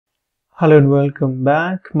Hello and welcome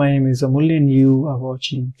back. My name is Amulya and you are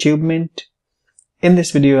watching TubeMint. In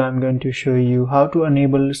this video I'm going to show you how to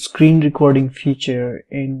enable screen recording feature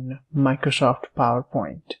in Microsoft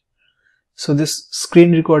PowerPoint. So this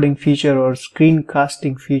screen recording feature or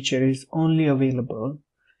screencasting feature is only available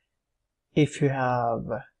if you have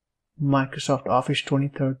Microsoft Office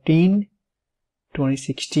 2013,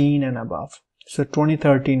 2016 and above. So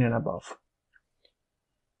 2013 and above.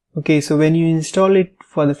 Okay, so when you install it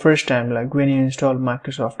for the first time, like when you install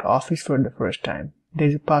Microsoft Office for the first time,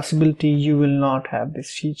 there's a possibility you will not have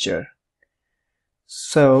this feature.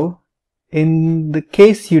 So in the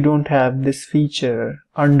case you don't have this feature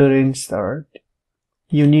under insert,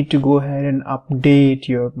 you need to go ahead and update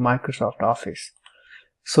your Microsoft Office.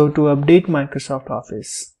 So to update Microsoft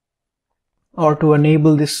Office or to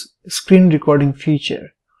enable this screen recording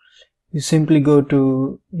feature, you simply go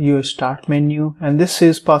to your start menu, and this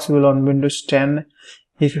is possible on Windows 10.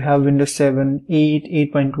 If you have Windows 7,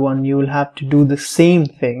 8, 8.1, you will have to do the same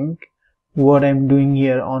thing what I'm doing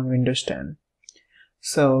here on Windows 10.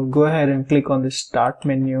 So go ahead and click on the start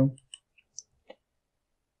menu.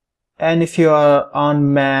 And if you are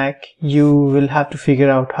on Mac, you will have to figure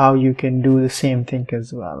out how you can do the same thing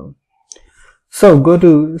as well. So go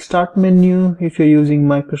to start menu if you're using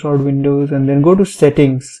Microsoft Windows, and then go to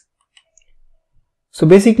settings. So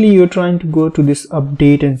basically you're trying to go to this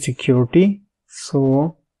update and security.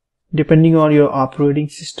 So depending on your operating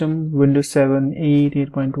system, Windows 7, 8,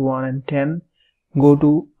 8.1 and 10, go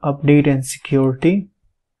to update and security.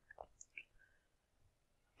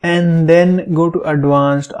 And then go to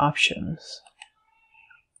advanced options.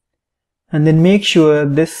 And then make sure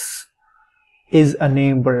this is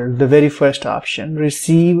enabled, the very first option,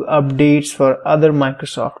 receive updates for other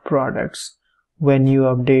Microsoft products when you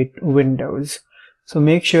update Windows. So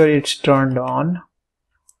make sure it's turned on.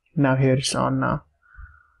 Now here it's on now.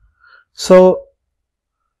 So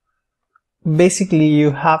basically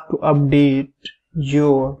you have to update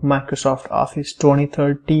your Microsoft Office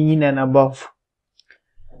 2013 and above,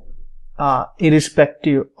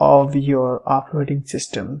 irrespective of your operating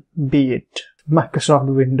system, be it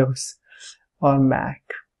Microsoft Windows or Mac.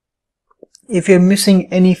 If you're missing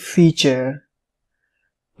any feature,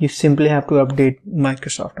 you simply have to update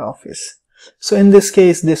Microsoft Office. So in this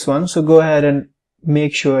case, this one, so go ahead and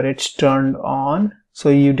make sure it's turned on. So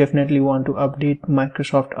you definitely want to update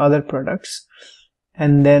Microsoft other products,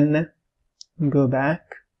 and then go back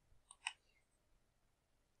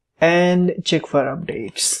and check for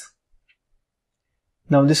updates.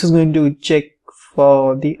 Now this is going to check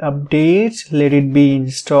for the updates, let it be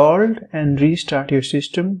installed, and restart your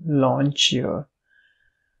system, launch your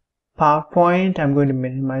PowerPoint. I'm going to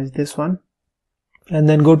minimize this one. And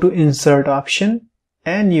then go to insert option,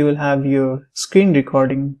 and you will have your screen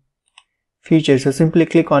recording feature. So simply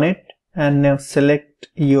click on it and now select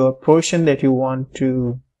your portion that you want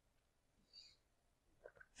to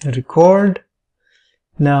record.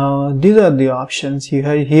 Now these are the options.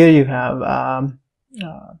 Here you have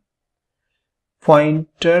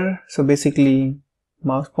pointer, so basically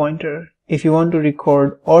mouse pointer. If you want to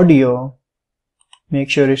record audio, make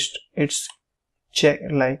sure it's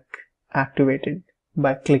activated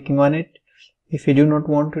by clicking on it. If you do not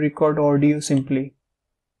want to record audio, simply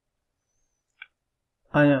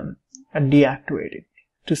deactivate it.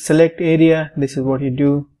 To select area, this is what you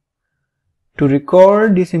do. To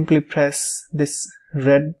record, you simply press this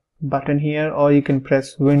red button here, or you can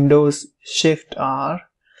press Windows Shift R.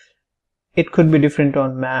 It could be different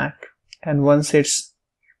on Mac, and once it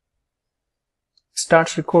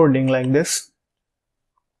starts recording like this,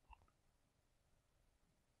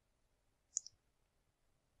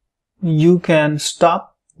 you can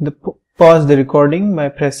pause the recording by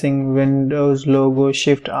pressing Windows logo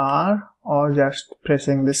Shift R, or just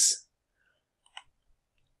pressing this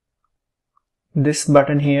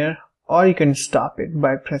button here, or you can stop it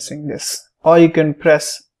by pressing this, or you can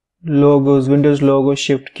press Windows logo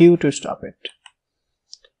Shift Q to stop it.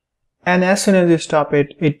 And as soon as you stop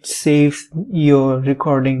it, it saves your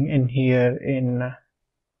recording in here in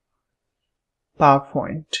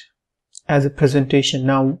PowerPoint as a presentation.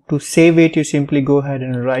 Now to save it, you simply go ahead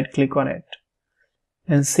and right click on it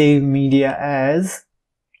and save media as,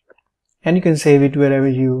 and you can save it wherever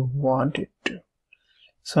you want it to.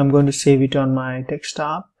 So I'm going to save it on my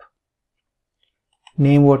desktop,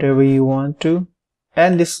 name whatever you want to,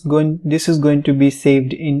 and this is going to be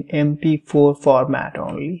saved in MP4 format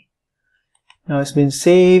only. Now it's been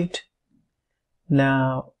saved.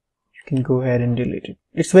 Now you can go ahead and delete it.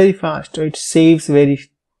 It's very fast, so it saves very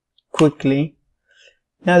quickly.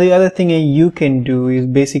 Now the other thing you can do is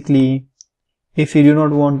basically, if you do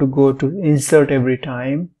not want to go to insert every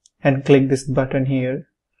time, and click this button here,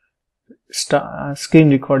 screen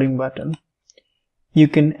recording button, you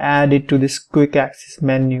can add it to this quick access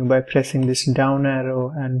menu by pressing this down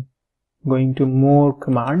arrow and going to more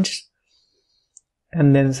commands,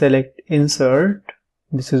 and then select insert.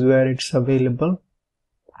 This is where it's available.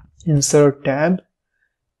 Insert tab,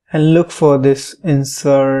 and look for this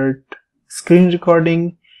insert screen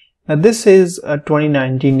recording. Now this is a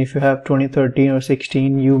 2019. If you have 2013 or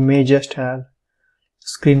 16, you may just have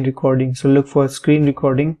screen recording. So look for screen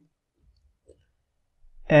recording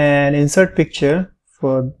and insert picture.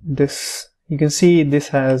 For this, you can see this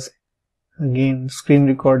has again screen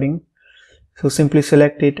recording. So simply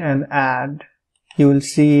select it and add. You will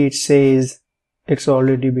see it says it's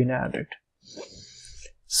already been added.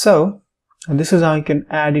 So this is how you can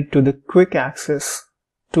add it to the quick access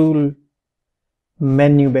tool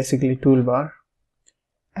menu, basically toolbar,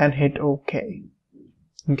 and hit OK.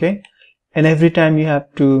 Okay, and every time you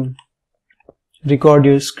have to record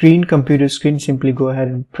your screen, computer screen, simply go ahead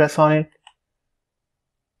and press on it,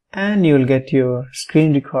 and you will get your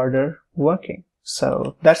screen recorder working.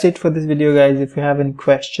 So that's it for this video, guys. If you have any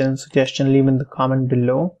questions, suggestions, leave in the comment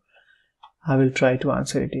below. I will try to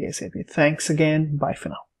answer it ASAP. Thanks again. Bye for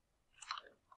now.